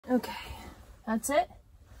Okay, that's it.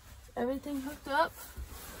 Everything hooked up.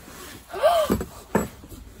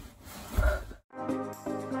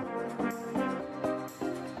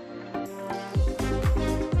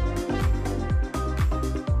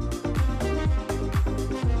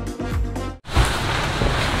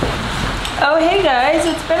 Oh hey guys,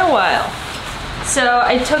 it's been a while. So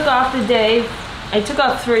I took off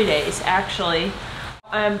 3 days actually.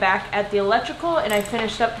 I'm back at the electrical and I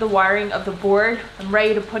finished up the wiring of the board. I'm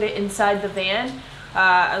ready to put it inside the van.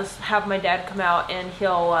 I'll have my dad come out and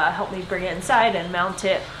he'll help me bring it inside and mount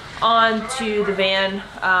it onto the van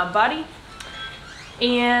body.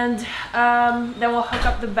 And then we'll hook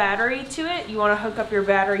up the battery to it. You want to hook up your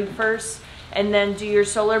battery first and then do your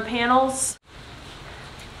solar panels.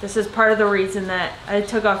 This is part of the reason that I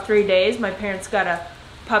took off 3 days. My parents got a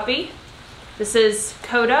puppy. This is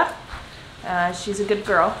Coda. She's a good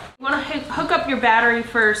girl. You want to hook up your battery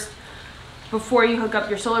first before you hook up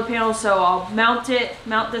your solar panel. So I'll mount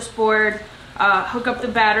this board, hook up the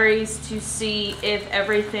batteries to see if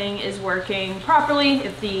everything is working properly,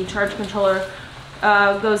 if the charge controller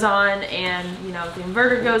goes on and the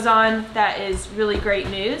inverter goes on. That is really great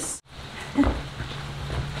news.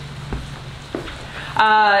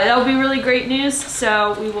 That'll be really great news,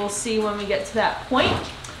 so we will see when we get to that point.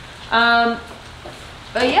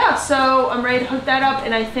 But yeah, so I'm ready to hook that up,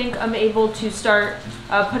 and I think I'm able to start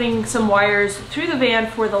putting some wires through the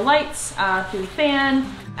van for the lights, through the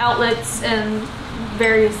fan, outlets, and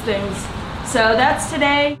various things. So that's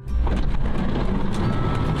today.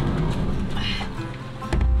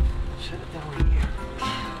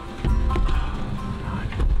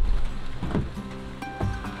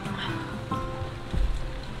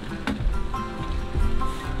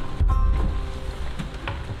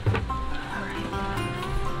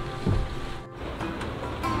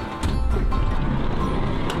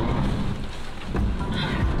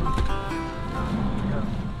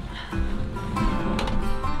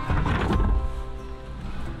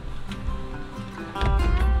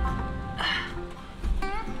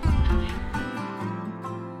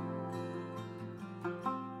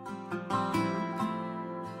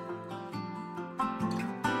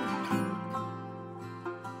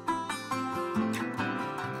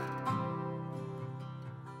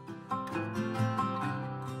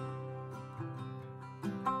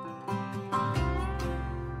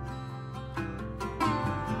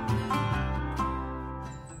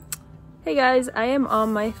 Hey guys, I am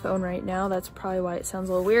on my phone right now. That's probably why it sounds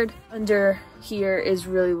a little weird. Under here is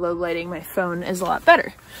really low lighting. My phone is a lot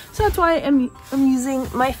better. So that's why I'm using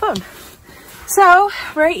my phone. So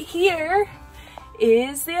right here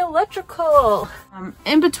is the electrical.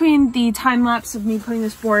 In between the time lapse of me putting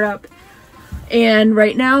this board up and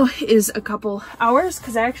right now is a couple hours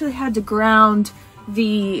because I actually had to ground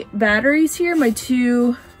the batteries here, my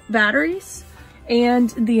 2 batteries, and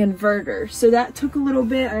the inverter. So that took a little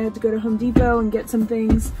bit. I had to go to Home Depot and get some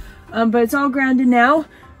things, but it's all grounded now.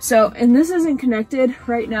 So, and this isn't connected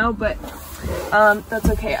right now, but that's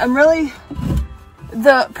okay.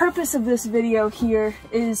 The purpose of this video here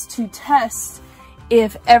is to test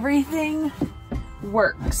if everything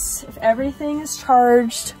works, if everything is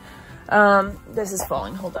charged. This is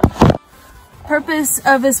falling, hold on. Purpose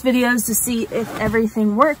of this video is to see if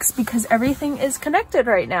everything works because everything is connected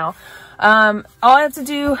right now. All I have to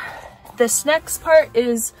do, this next part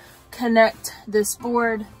is connect this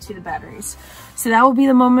board to the batteries. So that will be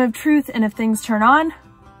the moment of truth, and if things turn on,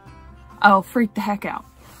 I'll freak the heck out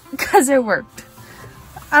because it worked.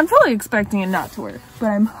 I'm fully expecting it not to work,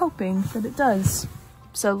 but I'm hoping that it does.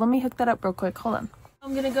 So let me hook that up real quick, hold on.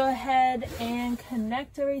 I'm gonna go ahead and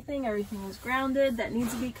connect everything. Everything is grounded, that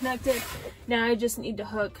needs to be connected. Now I just need to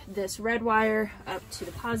hook this red wire up to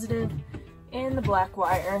the positive and the black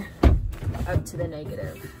wire up to the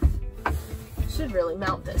negative. Should really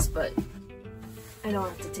mount this, but I don't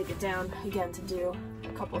have to take it down again to do a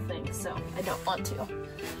couple things, so I don't want to.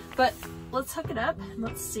 But let's hook it up and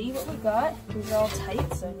let's see what we got. These are all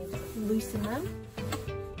tight, so I need to loosen them.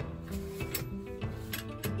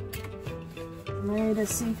 I'm ready to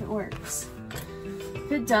see if it works.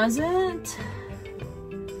 If it doesn't,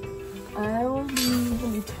 I will let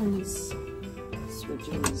me turn these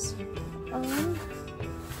switches on.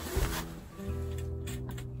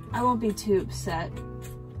 I won't be too upset.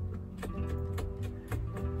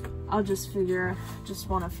 I'll just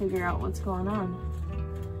want to figure out what's going on.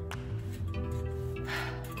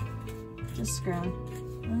 Just screwing.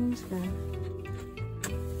 I'm screwing.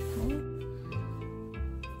 Okay.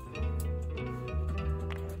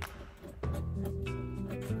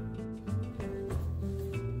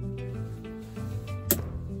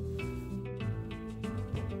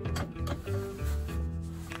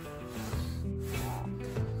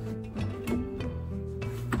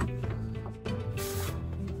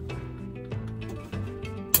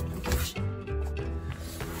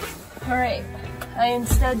 Alright, I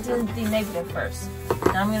instead did the negative first.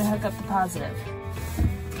 Now I'm gonna hook up the positive.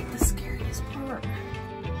 The scariest part.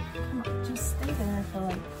 Come on, just stay there for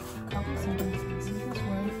like a couple seconds and see if this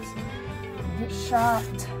works. Get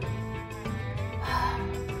shocked.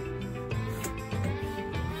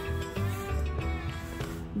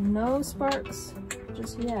 No sparks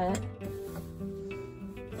just yet.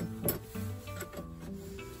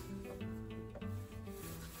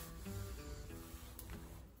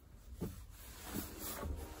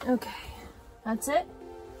 Okay, that's it.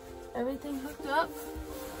 Everything hooked up.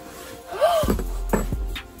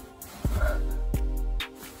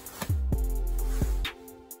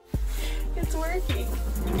 It's working.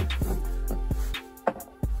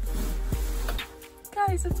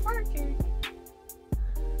 Guys, it's working.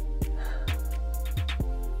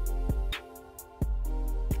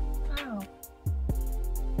 Wow.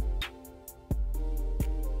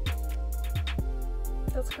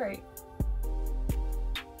 That's great.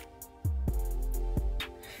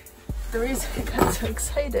 The reason I got so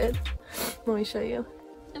excited, let me show you.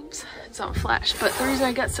 Oops, it's on flash. But the reason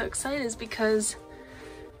I got so excited is because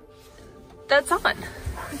that's on.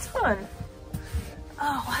 It's on.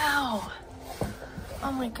 Oh, wow.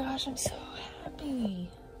 Oh my gosh, I'm so happy.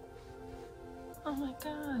 Oh my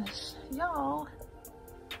gosh. Y'all,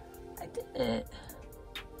 I did it.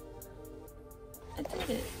 I did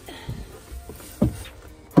it.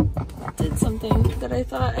 I did something that I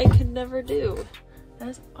thought I could never do.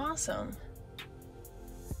 That's awesome.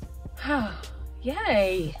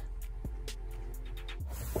 Yay.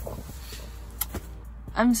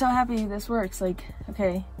 I'm so happy this works. Like,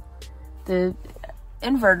 okay, the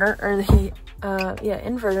inverter, or the,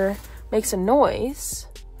 inverter makes a noise,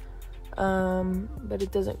 but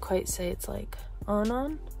it doesn't quite say it's like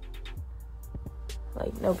on,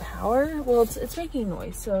 like no power. Well, it's making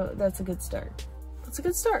noise, so that's a good start. That's a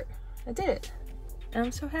good start. I did it, and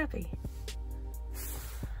I'm so happy.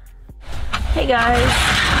 Hey guys,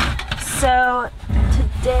 so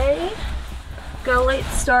today, got a late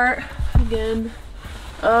start again,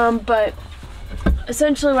 but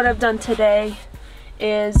essentially what I've done today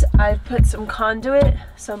is I've put some conduit,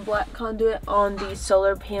 some black conduit on the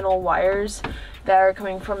solar panel wires that are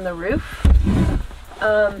coming from the roof,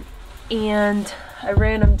 and I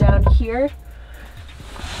ran them down here,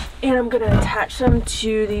 and I'm going to attach them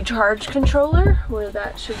to the charge controller where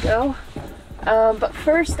that should go. But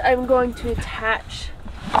first I'm going to attach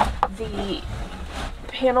the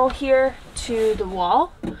panel here to the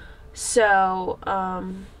wall so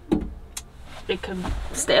it can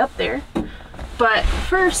stay up there. But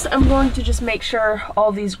first I'm going to just make sure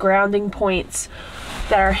all these grounding points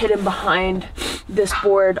that are hidden behind this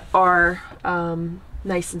board are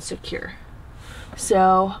nice and secure.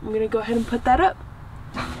 So I'm gonna go ahead and put that up.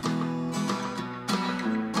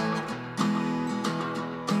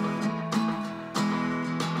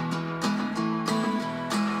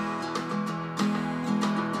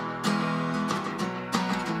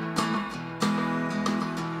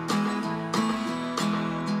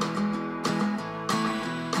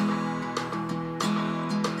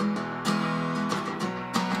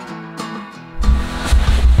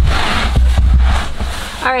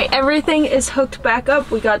 Alright, everything is hooked back up.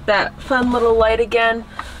 We got that fun little light again.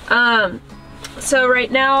 So right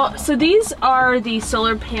now, so these are the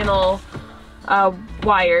solar panel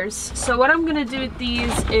wires. So what I'm gonna do with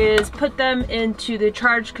these is put them into the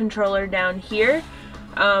charge controller down here.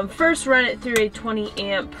 First run it through a 20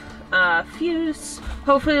 amp fuse.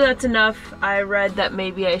 Hopefully that's enough. I read that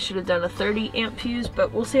maybe I should have done a 30 amp fuse,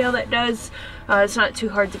 but we'll see how that does. It's not too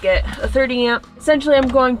hard to get a 30 amp. Essentially I'm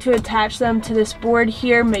going to attach them to this board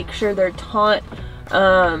here, make sure they're taut,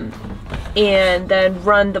 and then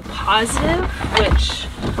run the positive, which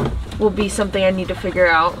will be something I need to figure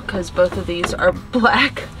out because both of these are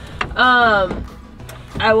black.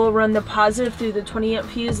 I will run the positive through the 20 amp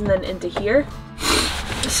fuse and then into here.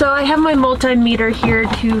 So I have my multimeter here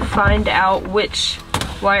to find out which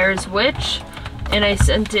wire is which, and I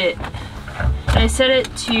set it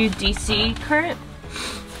to DC current.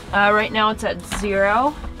 Right now it's at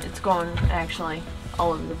 0. It's going actually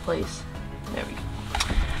all over the place. There we go.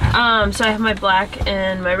 So I have my black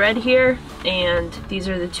and my red here, and these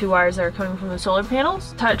are the two wires that are coming from the solar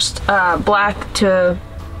panels. Touched black to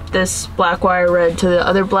this black wire, red to the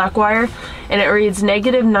other black wire, and it reads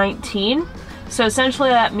 -19. So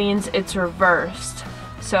essentially that means it's reversed.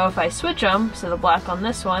 So if I switch them, so the black on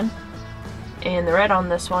this one and the red on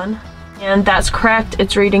this one, and that's correct,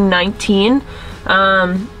 it's reading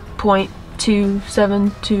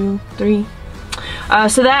 19.2723.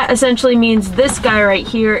 So that essentially means this guy right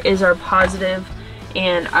here is our positive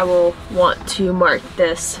and I will want to mark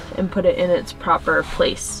this and put it in its proper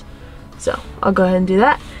place. So I'll go ahead and do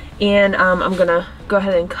that, and I'm gonna go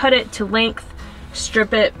ahead and cut it to length,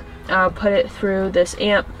 strip it, put it through this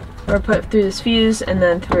amp, or put it through this fuse, and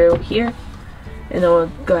then through here, and then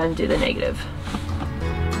we'll go ahead and do the negative.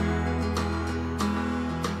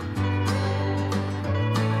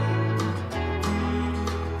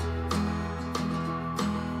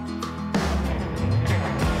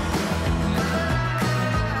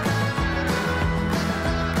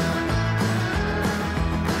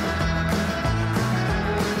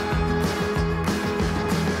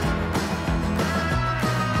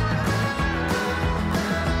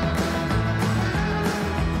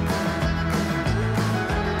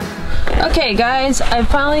 Okay guys, I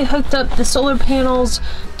finally hooked up the solar panels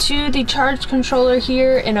to the charge controller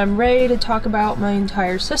here, and I'm ready to talk about my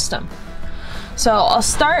entire system. So I'll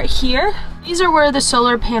start here. These are where the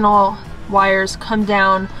solar panel wires come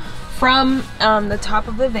down from the top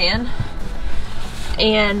of the van,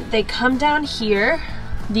 and they come down here.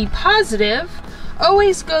 The positive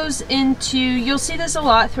always goes into, you'll see this a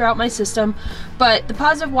lot throughout my system, but the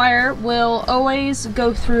positive wire will always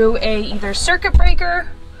go through either a circuit breaker,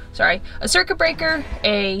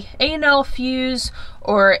 a A&L fuse,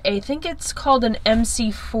 or I think it's called an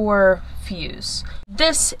MC4 fuse.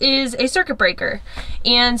 This is a circuit breaker,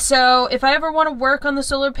 and so if I ever want to work on the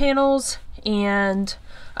solar panels and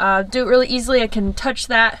do it really easily, I can touch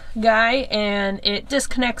that guy and it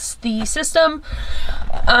disconnects the system,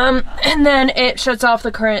 and then it shuts off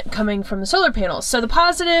the current coming from the solar panels. So the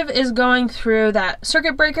positive is going through that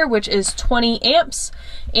circuit breaker, which is 20 amps,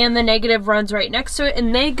 and the negative runs right next to it,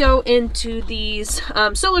 and they go into these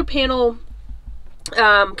solar panel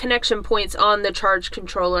connection points on the charge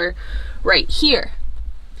controller right here.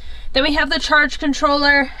 Then we have the charge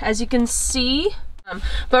controller, as you can see.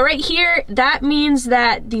 But right here, that means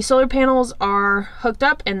that the solar panels are hooked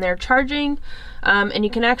up and they're charging. And you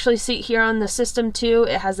can actually see it here on the system too.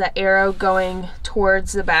 It has that arrow going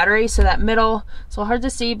towards the battery. So that middle, it's a little hard to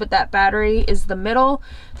see, but that battery is the middle.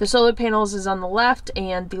 The solar panels is on the left,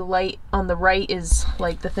 and the light on the right is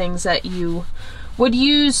like the things that you would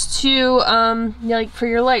use to, like for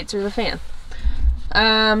your lights or the fan.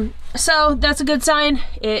 So that's a good sign.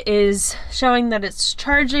 It is showing that it's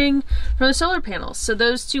charging from the solar panels. So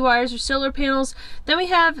those two wires are solar panels. Then we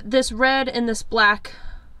have this red and this black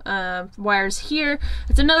wires here.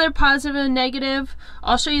 It's another positive and negative.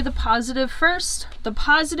 I'll show you the positive first. The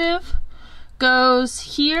positive goes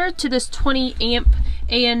here to this 20 amp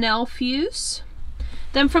A&L fuse.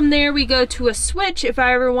 Then from there we go to a switch. If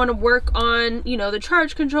I ever want to work on, you know, the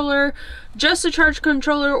charge controller, just the charge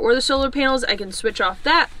controller or the solar panels, I can switch off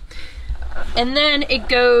that. And then it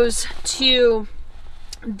goes to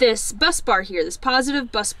this bus bar here, this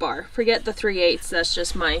positive bus bar. Forget the 3/8, that's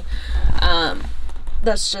just my,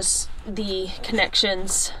 that's just the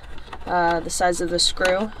connections, the size of the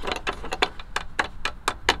screw.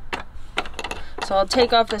 So I'll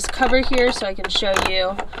take off this cover here so I can show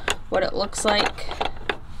you what it looks like.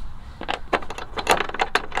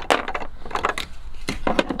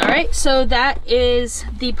 Alright, so that is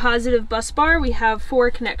the positive bus bar. We have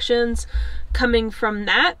 4 connections coming from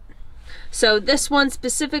that. So this one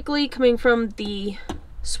specifically coming from the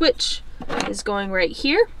switch is going right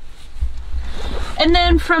here. And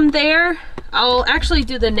then from there, I'll actually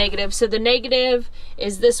do the negative. So the negative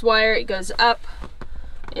is this wire. It goes up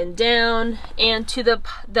and down and to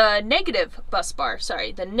the negative bus bar,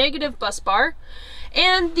 the negative bus bar.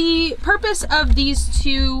 And the purpose of these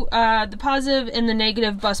two, the positive and the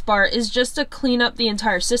negative bus bar, is just to clean up the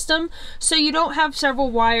entire system. So you don't have several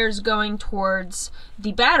wires going towards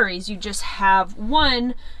the batteries. You just have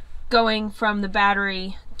one going from the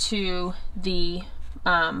battery to the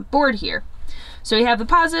board here. So you have the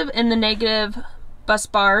positive and the negative bus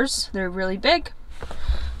bars. They're really big.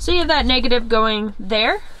 So you have that negative going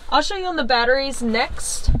there. I'll show you on the batteries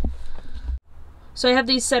next. So I have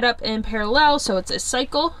these set up in parallel, so it's a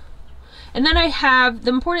cycle. And then I have, the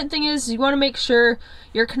important thing is you want to make sure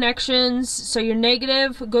your connections, so your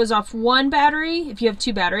negative goes off one battery. If you have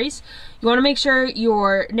 2 batteries, you want to make sure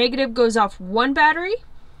your negative goes off one battery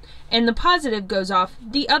and the positive goes off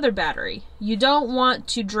the other battery. You don't want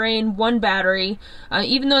to drain one battery.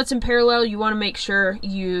 Even though it's in parallel, you want to make sure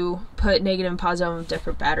you put negative and positive on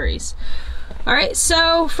different batteries. Alright,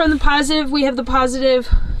 so from the positive, we have the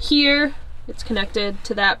positive here. It's connected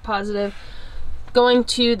to that positive. Going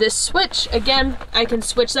to this switch, again, I can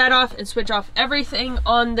switch that off and switch off everything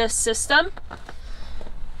on this system.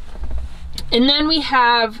 And then we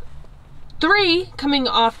have 3 coming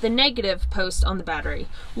off the negative post on the battery.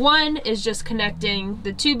 One is just connecting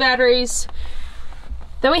the 2 batteries.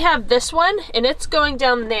 Then we have this one, and it's going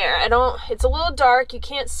down there. It's a little dark, you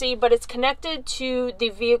can't see, but it's connected to the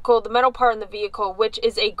vehicle, the metal part in the vehicle, which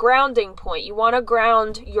is a grounding point. You want to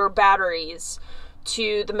ground your batteries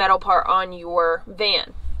to the metal part on your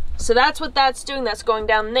van. So that's what that's doing. That's going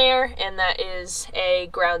down there, and that is a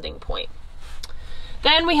grounding point.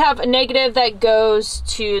 Then we have a negative that goes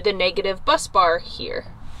to the negative bus bar here.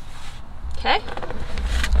 Okay.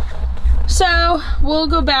 So we'll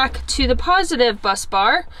go back to the positive bus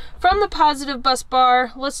bar. From the positive bus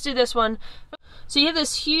bar, let's do this one. So you have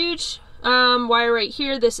this huge wire right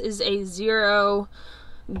here. This is a 0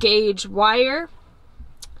 gauge wire,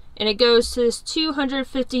 and it goes to this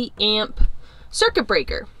 250 amp circuit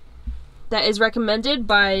breaker that is recommended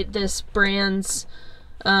by this brand's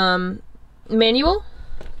manual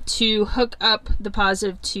to hook up the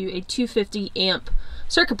positive to a 250 amp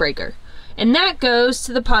circuit breaker. And that goes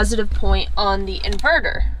to the positive point on the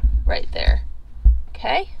inverter right there.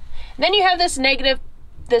 Okay. And then you have this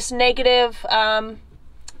negative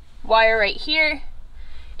wire right here,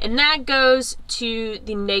 and that goes to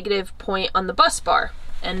the negative point on the bus bar,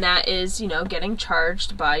 and that is, you know, getting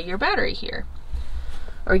charged by your battery here,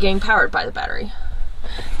 or getting powered by the battery.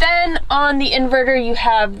 Then on the inverter you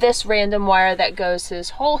have this random wire that goes to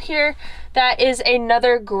this hole here. That is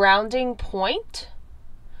another grounding point.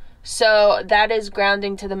 So that is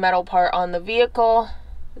grounding to the metal part on the vehicle.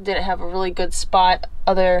 Didn't have a really good spot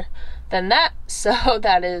other than that, so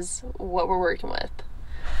that is what we're working with.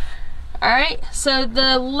 Alright, so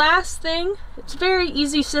the last thing, it's a very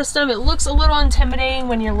easy system. It looks a little intimidating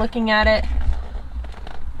when you're looking at it,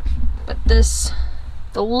 but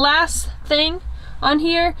the last thing on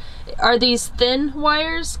here are these thin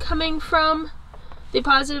wires coming from the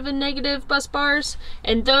positive and negative bus bars,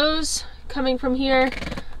 and those coming from here,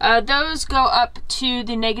 those go up to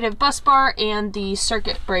the negative bus bar and the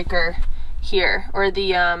circuit breaker here, or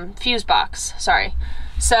the fuse box, sorry.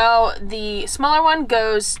 So the smaller one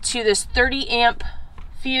goes to this 30 amp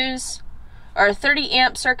fuse, or 30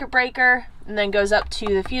 amp circuit breaker, and then goes up to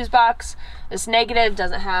the fuse box. This negative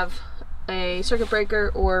doesn't have a circuit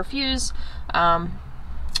breaker or fuse,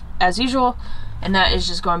 as usual, and that is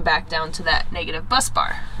just going back down to that negative bus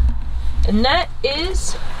bar. And that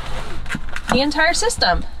is the entire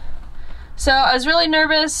system. So I was really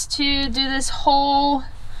nervous to do this whole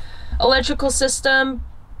electrical system,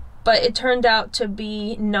 but it turned out to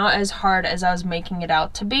be not as hard as I was making it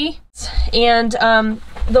out to be. And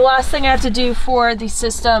the last thing I have to do for the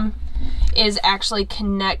system is actually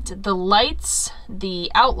connect the lights,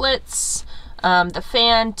 the outlets, the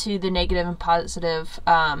fan to the negative and positive,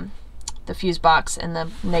 the fuse box and the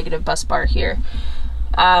negative bus bar here.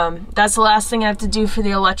 That's the last thing I have to do for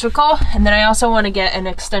the electrical, and then I also want to get an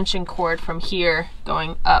extension cord from here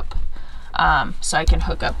going up, so I can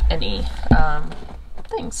hook up any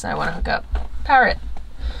things I want to hook up, power it.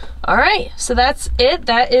 Alright, so that's it.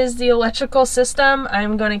 That is the electrical system.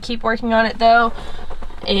 I'm going to keep working on it though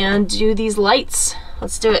and do these lights.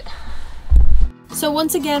 Let's do it. So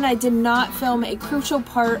once again, I did not film a crucial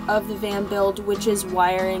part of the van build, which is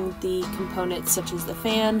wiring the components such as the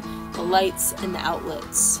fan, the lights, and the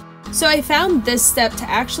outlets. So I found this step to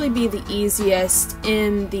actually be the easiest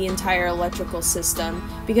in the entire electrical system,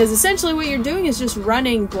 because essentially what you're doing is just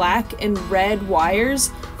running black and red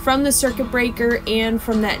wires from the circuit breaker and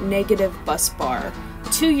from that negative bus bar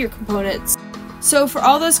to your components. So for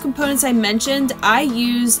all those components I mentioned, I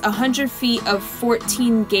used 100 feet of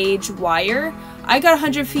 14 gauge wire. I got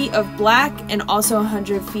 100 feet of black and also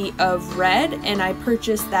 100 feet of red, and I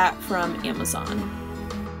purchased that from Amazon.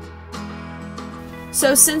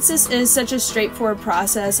 So since this is such a straightforward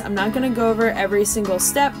process, I'm not going to go over every single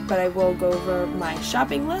step, but I will go over my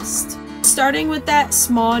shopping list. Starting with that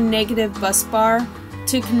small negative bus bar,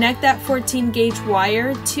 to connect that 14 gauge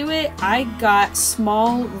wire to it, I got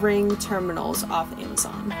small ring terminals off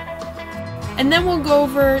Amazon. And then we'll go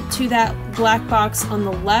over to that black box on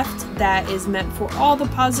the left that is meant for all the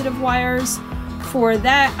positive wires. For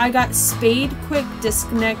that, I got Spade Quick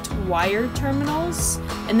Disconnect wire terminals,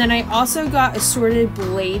 and then I also got assorted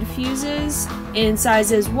blade fuses in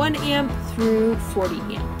sizes 1 amp through 40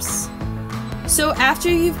 amps. So after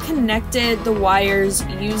you've connected the wires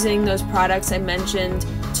using those products I mentioned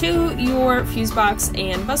to your fuse box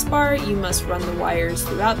and bus bar, you must run the wires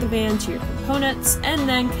throughout the van to your components and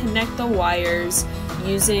then connect the wires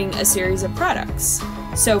using a series of products.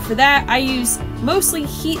 So for that, I use mostly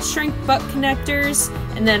heat shrink butt connectors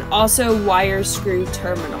and then also wire screw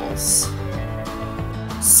terminals.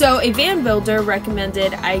 So a van builder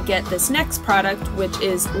recommended I get this next product, which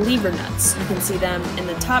is lever nuts. You can see them in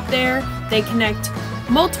the top there. They connect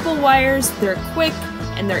multiple wires, they're quick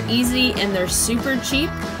and they're easy and they're super cheap.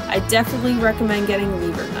 I definitely recommend getting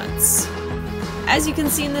lever nuts. As you can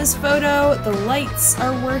see in this photo, the lights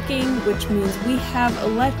are working, which means we have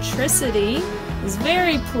electricity. I was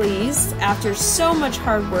very pleased. After so much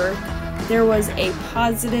hard work, there was a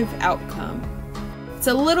positive outcome. It's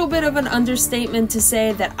a little bit of an understatement to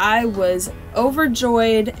say that I was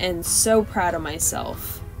overjoyed and so proud of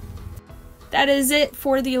myself. That is it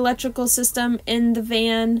for the electrical system in the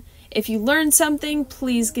van. If you learned something,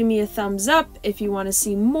 please give me a thumbs up. If you want to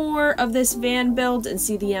see more of this van build and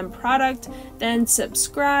see the end product, then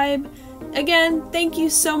subscribe. Again, thank you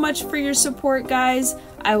so much for your support, guys.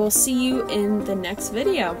 I will see you in the next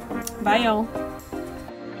video. Bye, y'all.